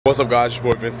What's up guys, your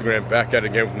boy Vincetagram back at it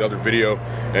again with another video.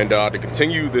 And to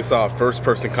continue this first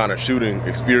person kind of shooting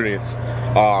experience,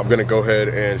 I'm gonna go ahead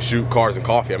and shoot Cars and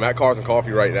Coffee. I'm at Cars and Coffee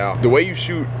right now. The way you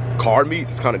shoot car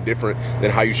meets is kind of different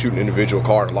than how you shoot an individual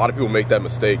car. A lot of people make that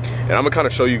mistake, and I'm gonna kind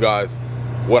of show you guys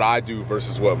what I do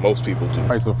versus what most people do. All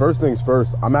right, so first things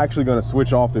first, I'm actually gonna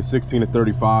switch off the 16 to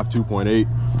 35 2.8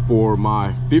 for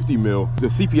my 50 mil. The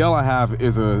CPL I have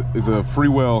is a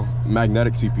freewheel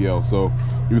magnetic CPL, so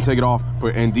you can take it off,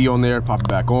 put ND on there, pop it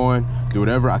back on, do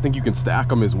whatever. I think you can stack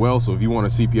them as well, so if you want a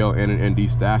CPL and an ND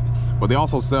stacked, but they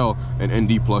also sell an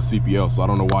ND plus CPL, so I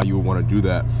don't know why you would want to do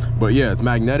that. But yeah, it's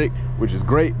magnetic, which is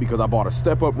great because I bought a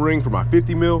step up ring for my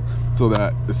 50 mil so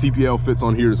that the CPL fits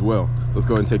on here as well. So let's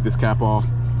go ahead and take this cap off,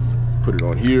 put it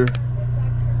on here,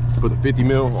 put the 50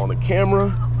 mil on the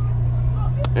camera,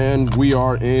 and we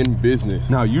are in business.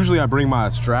 Now, usually I bring my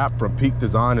strap from Peak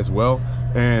Design as well,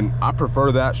 and I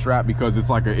prefer that strap because it's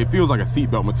like it feels like a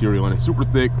seatbelt material, and it's super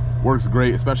thick, works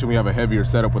great, especially when you have a heavier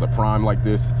setup with a prime like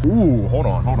this. Ooh, hold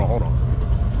on.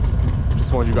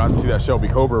 Just wanted you guys to see that Shelby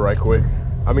Cobra right quick.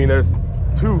 I mean, there's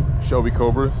two Shelby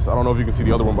Cobras. I don't know if you can see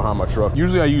the other one behind my truck.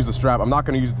 Usually I use the strap. I'm not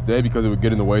gonna use it today because it would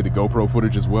get in the way of the GoPro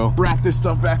footage as well. Wrap this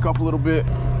stuff back up a little bit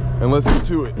and let's get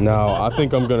to it. Now, I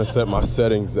think I'm gonna set my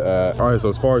settings at, all right, so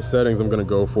as far as settings, I'm gonna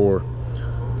go for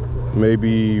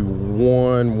maybe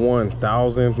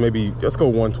 1,000, maybe, let's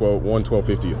go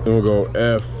 11250. Then we'll go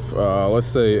F, let's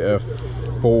say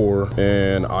F4,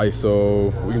 and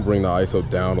ISO, we can bring the ISO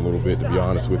down a little bit, to be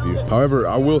honest with you. However,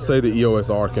 I will say the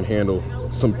EOS R can handle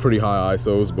some pretty high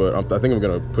ISOs, but I think I'm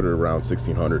gonna put it around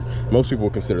 1600. Most people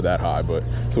would consider that high, but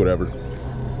it's whatever.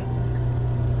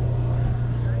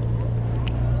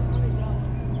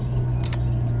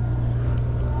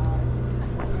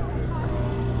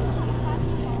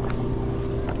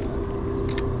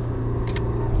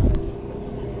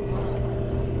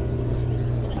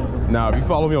 Now, if you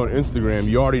follow me on Instagram,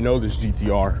 you already know this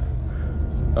GTR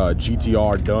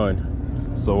done.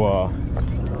 So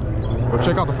go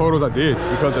check out the photos I did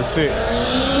because they're sick.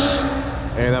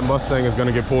 And that Mustang is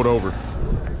gonna get pulled over.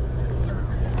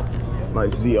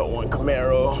 Nice ZL1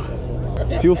 Camaro.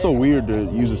 It feels so weird to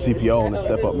use a CPL on the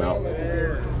step-up mount.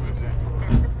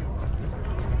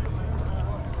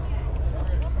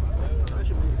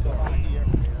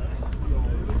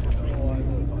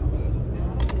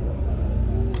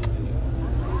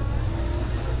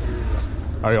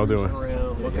 How y'all doing?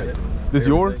 Look at it. This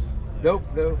yours? Nope,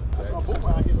 no. Okay.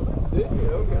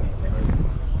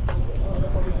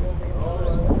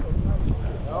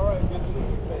 All right, good to see you,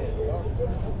 man.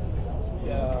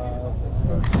 Yeah, since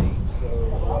 13, so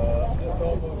it's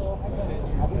almost.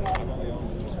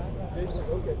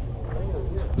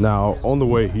 Now, on the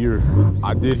way here,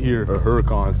 I did hear a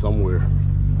Huracan somewhere.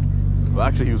 Well,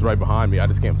 actually, he was right behind me. I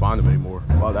just can't find him anymore.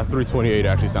 Wow, that 328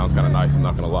 actually sounds kind of nice, I'm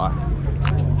not gonna lie.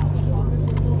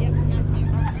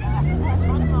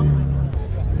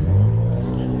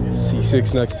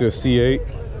 C6 next to a C8,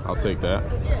 I'll take that.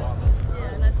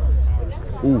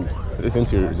 Ooh, this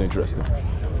interior is interesting.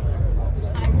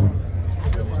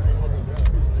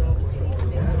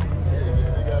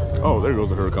 Oh, there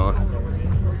goes a Huracan.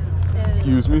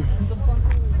 Excuse me.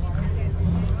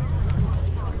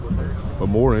 But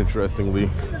more interestingly,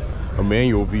 a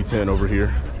manual V10 over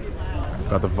here.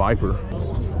 Got the Viper.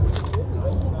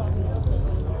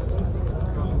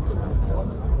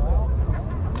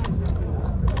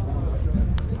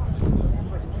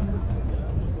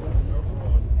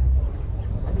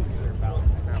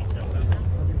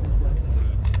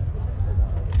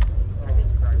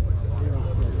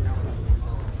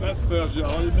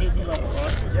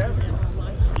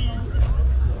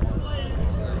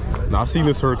 Now, I've seen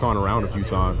this Huracan around a few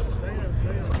times.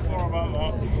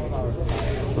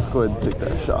 Let's go ahead and take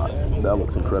that shot. That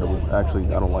looks incredible. Actually,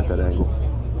 I don't like that angle.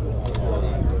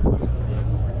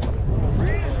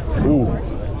 Ooh,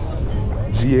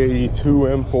 G82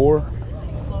 M4.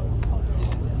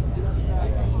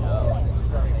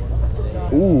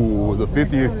 Ooh, the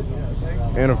 50th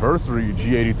anniversary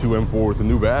G82 M4 with the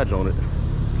new badge on it.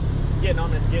 Getting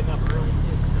on this, getting up early.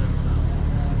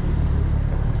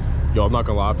 Yo, I'm not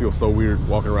gonna lie, I feel so weird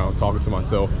walking around talking to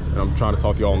myself, and I'm trying to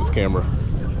talk to y'all on this camera.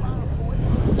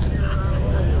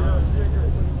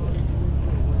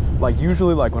 Like,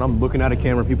 usually, like, when I'm looking at a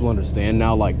camera, people understand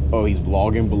now, like, oh, he's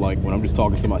vlogging, but like, when I'm just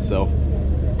talking to myself,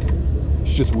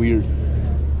 it's just weird.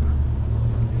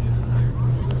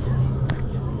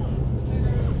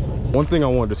 One thing I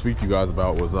wanted to speak to you guys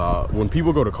about was when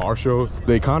people go to car shows,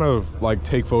 they kind of like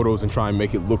take photos and try and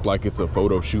make it look like it's a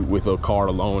photo shoot with a car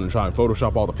alone and try and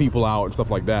Photoshop all the people out and stuff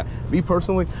like that. Me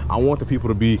personally, I want the people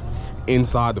to be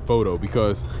inside the photo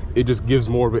because it just gives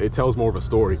more of it tells more of a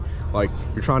story. Like,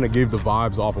 you're trying to give the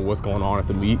vibes off of what's going on at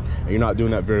the meet, and you're not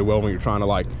doing that very well when you're trying to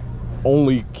like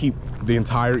only keep the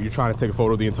entire, you're trying to take a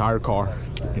photo of the entire car.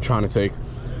 You're trying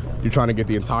to get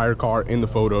the entire car in the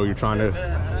photo. You're trying to,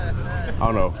 I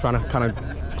don't know, trying to kind of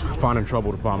finding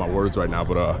trouble to find my words right now,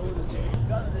 but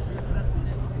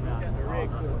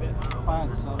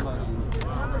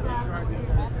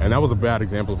and that was a bad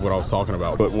example of what I was talking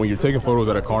about. But when you're taking photos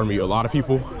at a car meet, a lot of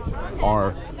people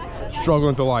are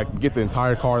struggling to like get the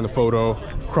entire car in the photo,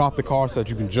 crop the car so that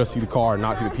you can just see the car and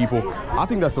not see the people. I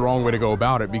think that's the wrong way to go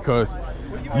about it, because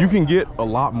you can get a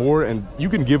lot more and you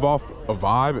can give off a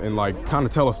vibe and like kind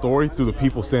of tell a story through the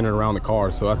people standing around the car.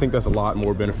 So I think that's a lot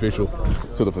more beneficial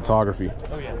to the photography.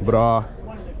 But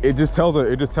it just tells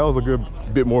a good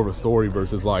bit more of a story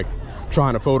versus like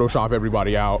trying to Photoshop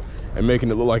everybody out and making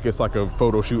it look like it's like a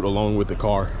photo shoot alone with the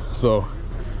car. So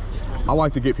I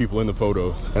like to get people in the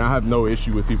photos, and I have no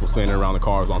issue with people standing around the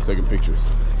cars while I'm taking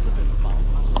pictures.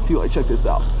 See, like, check this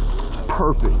out.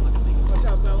 Perfect. Watch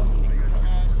out, fella.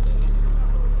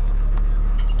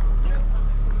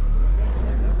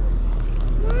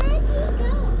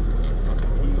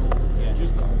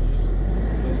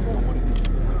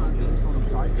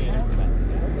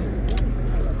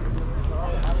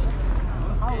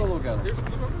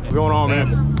 What's going on, man?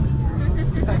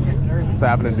 What's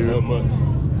happening, dude? Not much.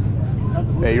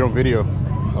 Hey, you're on video.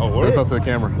 Oh, say word? what's up to the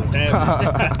camera.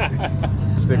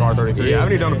 Sick R33. Yeah, I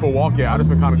haven't even done a full walk yet. I just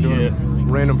been kind of doing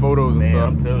random photos and stuff.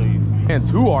 I'm telling you. And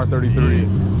 2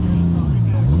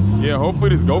 R33s. Yeah,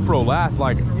 hopefully this GoPro lasts.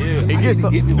 Like, it gets,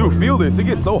 dude, feel this. It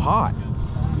gets so hot.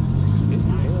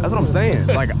 That's what I'm saying.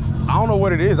 Like, I don't know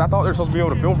what it is. I thought they're supposed to be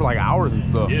able to film for like hours and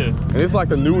stuff. Yeah. And it's like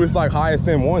the newest, like highest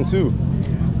end one too.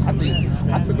 I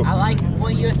like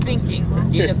what you're thinking.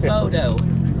 Get a photo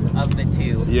of the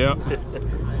two. Yeah.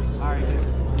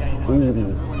 Ooh.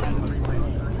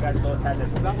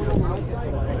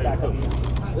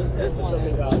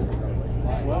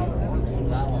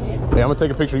 Hey, I'm gonna take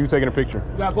a picture of you taking a picture.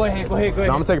 Yeah, go ahead. No, I'm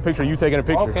gonna take a picture of you taking a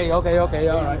picture. Okay. All right.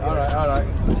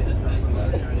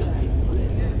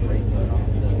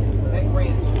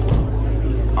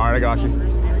 All right, I got you.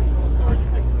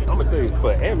 I'm gonna tell you,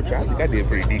 for an amateur, I think I did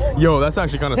pretty decent. Yo, that's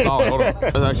actually kind of solid. Hold on.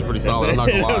 That's actually pretty solid. I'm not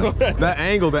gonna lie. That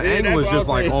angle is just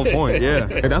like on point. Yeah.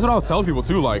 And that's what I was telling people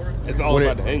too. Like, It's all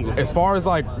about the angles. As far as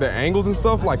like the angles and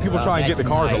stuff, like people try and get the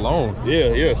cars alone.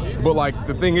 Yeah. But like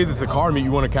the thing is, it's a car meet.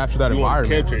 You want to capture that You wanna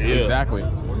environment. capture it, yeah. Exactly.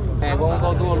 And we'll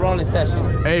go do a rolling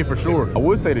session. Hey, for sure. I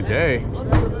would say today,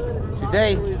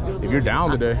 Today, if you're down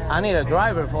today. I need a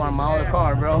driver for my other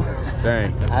car, bro.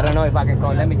 Dang. I don't know if I can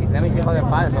call. Let me see if I can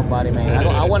find somebody, man.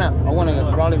 I wanna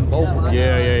roll in both of them.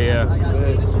 Yeah.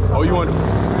 Oh, you want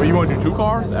to do 2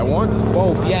 cars at once?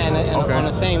 Both, yeah, and Okay. on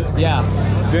the same, yeah.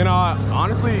 Then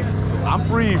honestly, I'm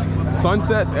free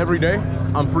sunsets every day.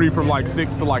 I'm free from like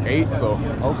 6 to like 8, so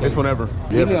Okay. it's whenever.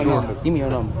 Give me for your number. Give me your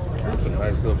number. That's some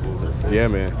nice stuff over there. Yeah,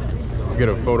 man. Get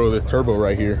a photo of this turbo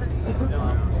right here.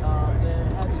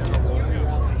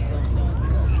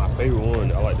 My favorite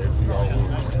one, I like that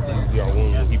CR1.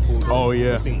 CR1 when he pulled. Oh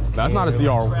yeah, that's not a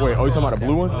CR. Wait, oh, you talking about a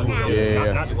blue one?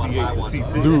 Yeah. Not the C8, the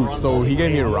C6. Dude, so he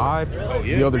gave me a ride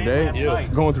yeah? the other day, Yeah.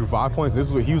 going through 5 points.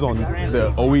 This was he was on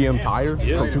the OEM tires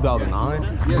from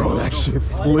 2009. Bro, that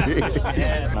shit's slick.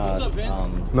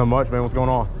 Not much, man. What's going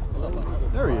on?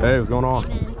 Hey, what's going on?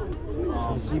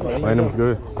 My name's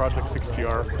good. Project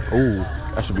 6GR. Ooh,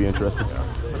 that should be interesting.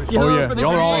 Oh yeah,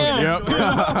 y'all are all. Yep.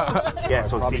 Yeah,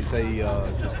 so Probably say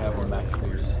just have one back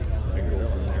clears.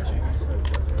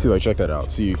 See, like, check that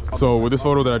out. See, so with this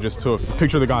photo that I just took, it's a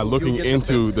picture of the guy looking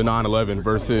into the 911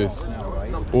 versus,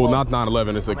 well, not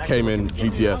 911, it's a Cayman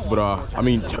GTS, but I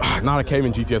mean, not a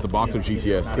Cayman GTS, a Boxer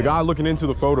GTS. The guy looking into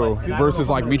the photo versus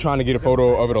like me trying to get a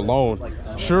photo of it alone.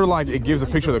 Sure, like it gives a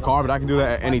picture of the car, but I can do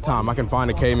that at any time. I can find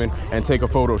a Cayman and take a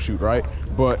photo shoot, right?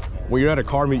 But when you're at a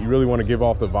car meet, you really want to give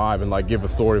off the vibe and like give a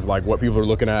story of like what people are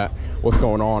looking at, what's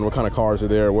going on, what kind of cars are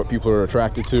there, what people are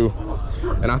attracted to.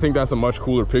 And I think that's a much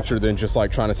cooler picture than just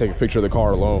like trying to take a picture of the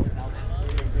car alone.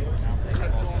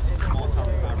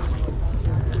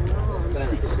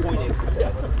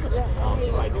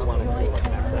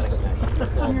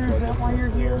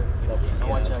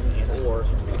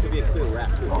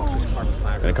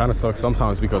 And it kind of sucks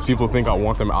sometimes because people think I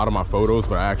want them out of my photos,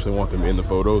 but I actually want them in the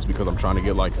photos because I'm trying to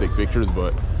get like sick pictures.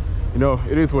 But you know,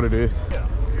 it is what it is.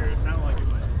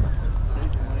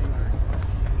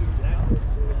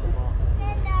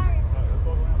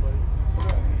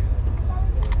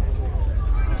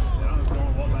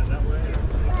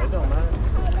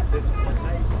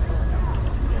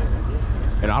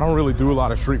 don't really do a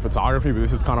lot of street photography, but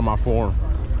this is kind of my form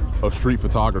of street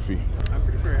photography. I'm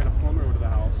pretty sure I had a plumber over to the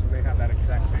house, and they have that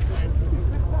exact same thing.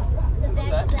 What's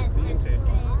that? The intake.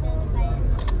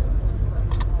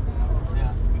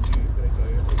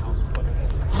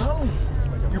 Oh,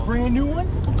 your brand new one?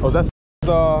 Oh, is that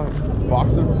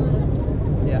Boxer?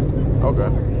 Yeah. Okay,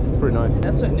 pretty nice.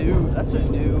 That's a new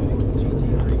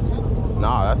GT3.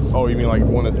 Nah, that's, oh, you mean like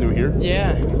one that's new here?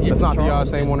 Yeah. That's not the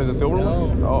same one as the silver No.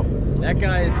 one? Oh. That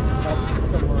guy's up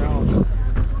somewhere else.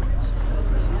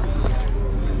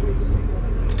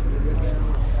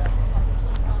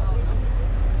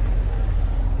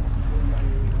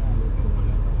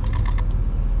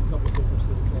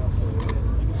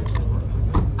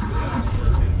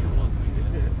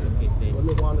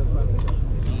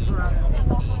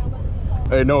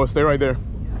 Hey, Noah, stay right there.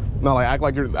 No, like act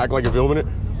like you're filming it.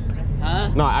 Huh?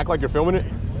 No, act like you're filming it.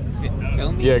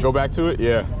 Film me? Yeah, go back to it.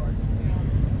 Yeah.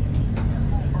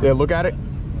 Yeah, look at it.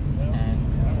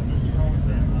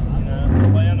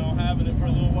 Plan on having it for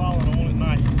a little while, and I want it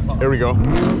nice. There we go.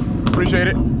 Appreciate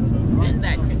it. Send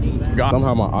that to me.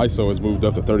 Somehow my ISO has moved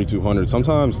up to 3200.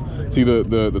 Sometimes, see,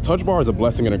 the touch bar is a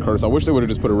blessing and a curse. I wish they would have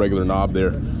just put a regular knob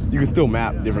there. You can still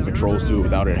map different controls to it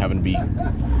without it having to be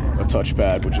a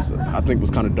touchpad, which is, I think,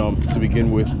 was kind of dumb to begin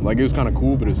with. Like, it was kind of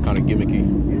cool, but it was kind of gimmicky.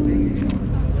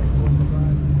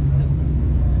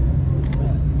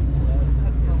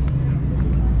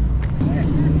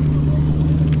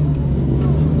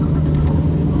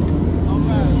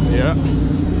 Yeah.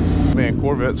 Man,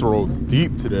 Corvettes roll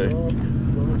deep today.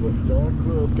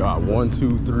 Got 1,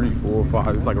 2, 3, 4,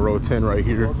 5. It's like a row of 10 right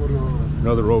here.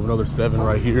 Another row of another 7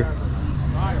 right here.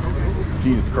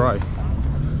 Jesus Christ.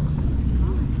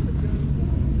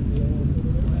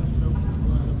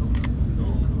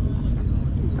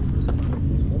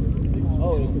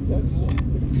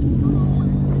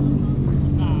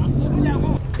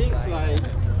 Things like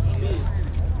this.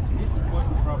 This is what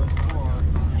we probably for.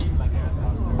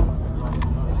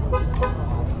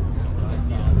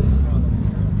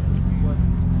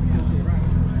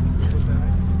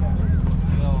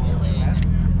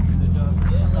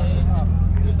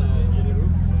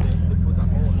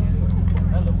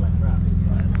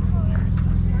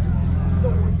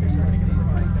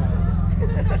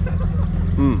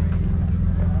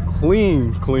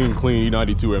 Clean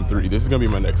E92 M3. This is gonna be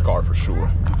my next car for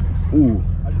sure. Ooh,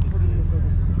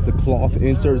 the cloth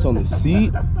inserts on the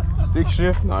seat, stick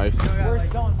shift, nice.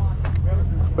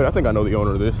 Wait, I think I know the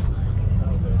owner of this.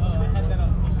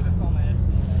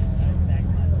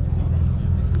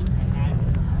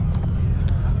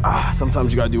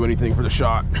 Sometimes you gotta do anything for the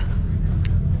shot.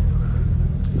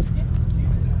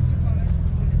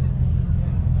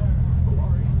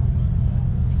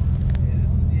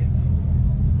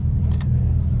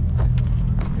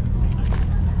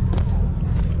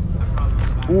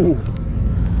 Ooh,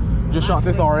 just shot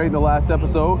this R8 in the last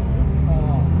episode.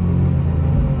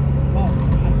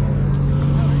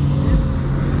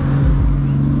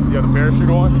 You have the parachute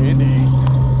on? Indeed.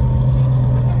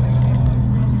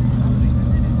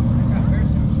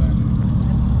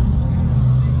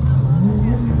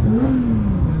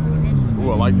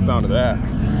 Ooh, I like the sound of that.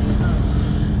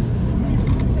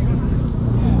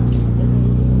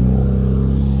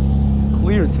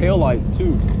 Clear taillights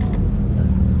too.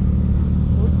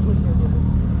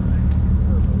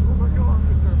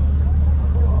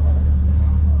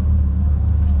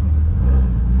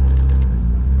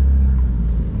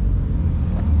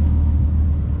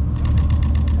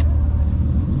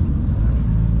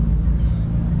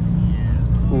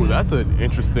 That's an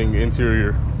interesting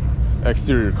interior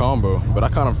exterior combo, but I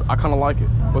kind of like it.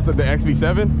 What's it, the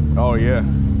XV7? Oh yeah.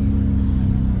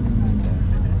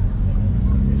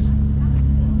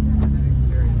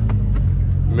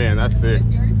 Man, that's sick. Is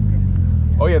this yours?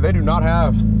 Oh yeah, they do not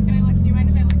have. Can I look? Do you mind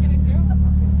if I look at it too?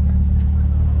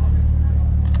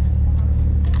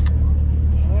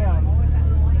 Damn.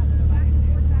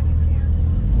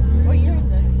 What year is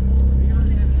this?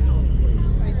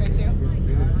 2022.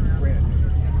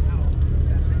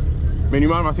 Man, you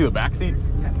mind if I see the back seats?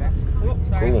 Yeah, back. Oh,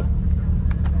 sorry. Cool.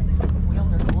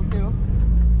 Wheels are cool too.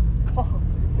 Oh,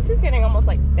 this is getting almost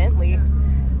like Bentley.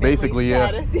 Basically, yeah.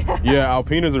 Status, yeah. Yeah,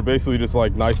 Alpinas are basically just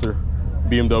like nicer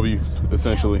BMWs,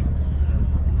 essentially.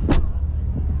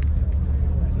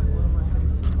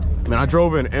 Man, I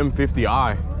drove an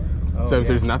M50i 7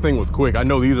 Series, and that thing was quick. I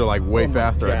know these are like way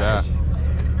faster at that.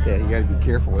 Yeah, you gotta be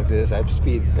careful with this. I have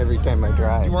speed every time I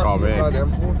drive. You want to Oh, see man. inside the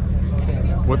M4?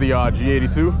 With the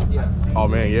G82? Yeah. Oh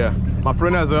man, yeah. My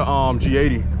friend has a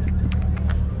G80.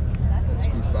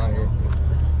 Squeeze by here.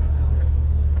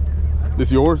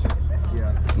 This yours?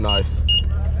 Yeah. Nice.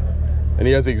 And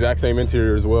he has the exact same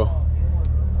interior as well.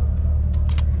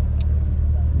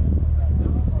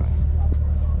 That's nice.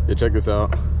 Yeah, check this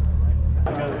out.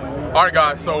 All right,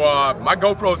 guys, so my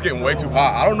GoPro is getting way too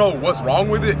hot. I don't know what's wrong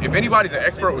with it. If anybody's an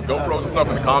expert with GoPros and stuff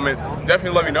in the comments,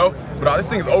 definitely let me know. But this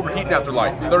thing is overheating after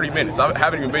like 30 minutes. I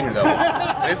haven't even been here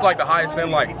that long. It's like the highest end,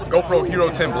 like GoPro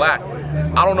Hero 10 Black.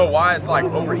 I don't know why it's like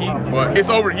overheating, but it's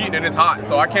overheating and it's hot,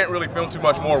 so I can't really film too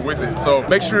much more with it. So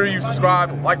make sure you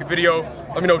subscribe, like the video,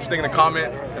 let me know what you think in the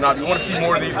comments, and if you want to see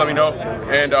more of these, let me know.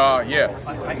 And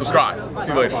yeah, subscribe.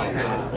 See you later.